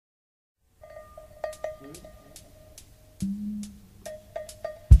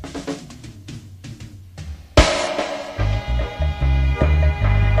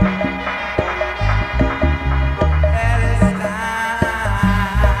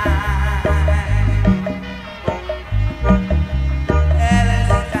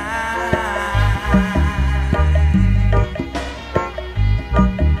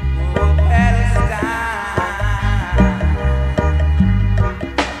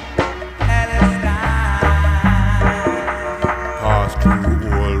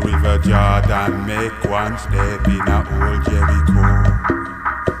Man make one step in a old Jericho,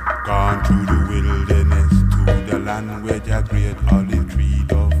 gone through the wilderness to the land where the great olive tree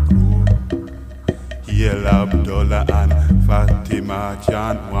doth grow. Hail Abdullah and Fatima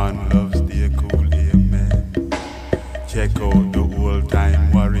chant one love stay cool, amen. Check out the old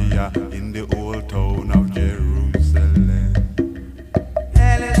time warrior in the old town of Jerusalem.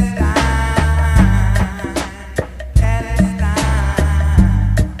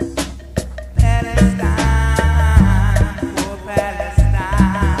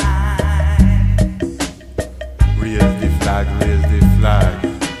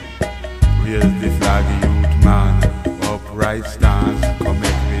 Raise the flag, youth man. Upright stance, come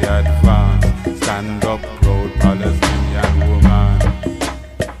make we advance. Stand up, proud Palestinian woman.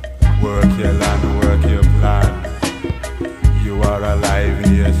 Work your land, work your plan. You are a live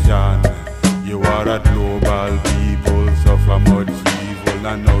nation. You are a global people. Suffer much evil,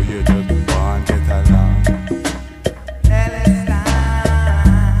 and now you just want to get along.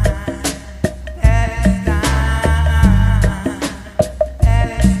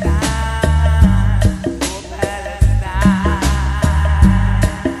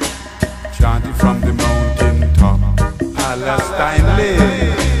 From the mountain top, Palestine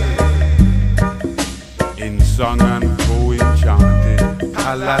live. In song and poem chanting,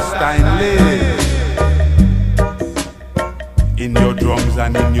 Palestine live. In your drums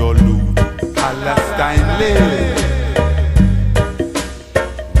and in your lute, Palestine live.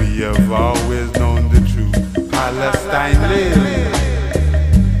 We have always known the truth, Palestine live.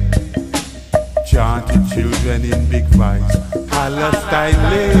 Chanted children in big voice, Palestine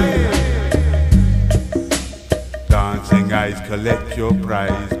live. Dancing eyes, collect your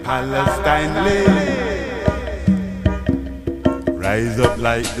prize, Palestine live. Rise up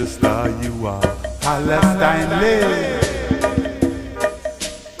like the star you are, Palestine live.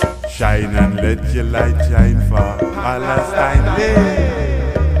 Shine and let your light shine far, Palestine live.